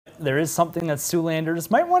there is something that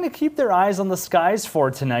Siouxlanders might want to keep their eyes on the skies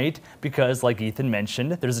for tonight because, like Ethan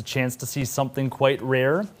mentioned, there's a chance to see something quite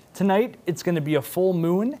rare. Tonight, it's going to be a full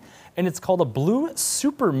moon, and it's called a blue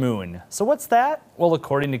supermoon. So what's that? Well,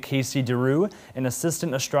 according to Casey DeRue, an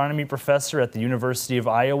assistant astronomy professor at the University of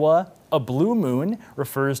Iowa, a blue moon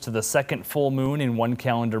refers to the second full moon in one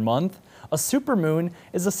calendar month. A supermoon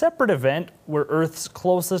is a separate event where Earth's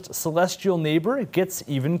closest celestial neighbor gets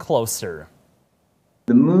even closer.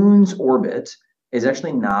 The moon's orbit is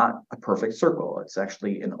actually not a perfect circle. It's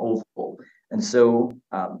actually an oval. And so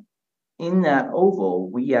in that oval,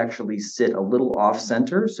 we actually sit a little off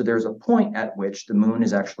center. So there's a point at which the moon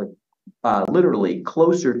is actually literally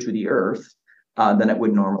closer to the Earth than it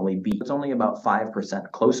would normally be. It's only about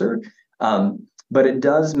 5% closer, but it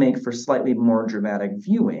does make for slightly more dramatic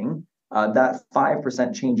viewing. That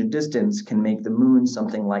 5% change in distance can make the moon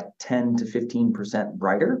something like 10 to 15%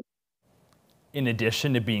 brighter. In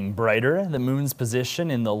addition to being brighter, the moon's position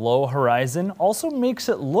in the low horizon also makes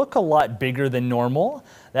it look a lot bigger than normal.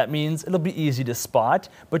 That means it'll be easy to spot,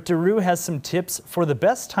 but DeRue has some tips for the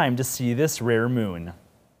best time to see this rare moon.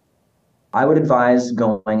 I would advise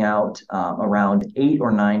going out around 8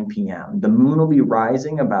 or 9 p.m. The moon will be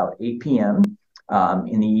rising about 8 p.m.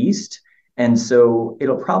 In the east. And so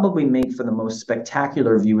it'll probably make for the most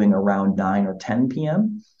spectacular viewing around 9 or 10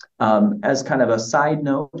 p.m. As kind of a side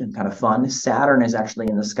note and kind of fun, Saturn is actually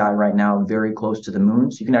in the sky right now very close to the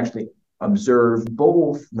moon. So you can actually observe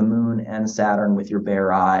both the moon and Saturn with your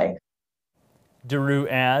bare eye. DeRue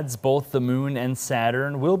adds both the moon and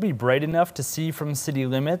Saturn will be bright enough to see from city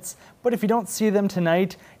limits, but if you don't see them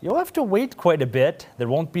tonight, you'll have to wait quite a bit. There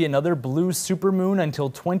won't be another blue supermoon until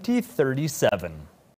 2037.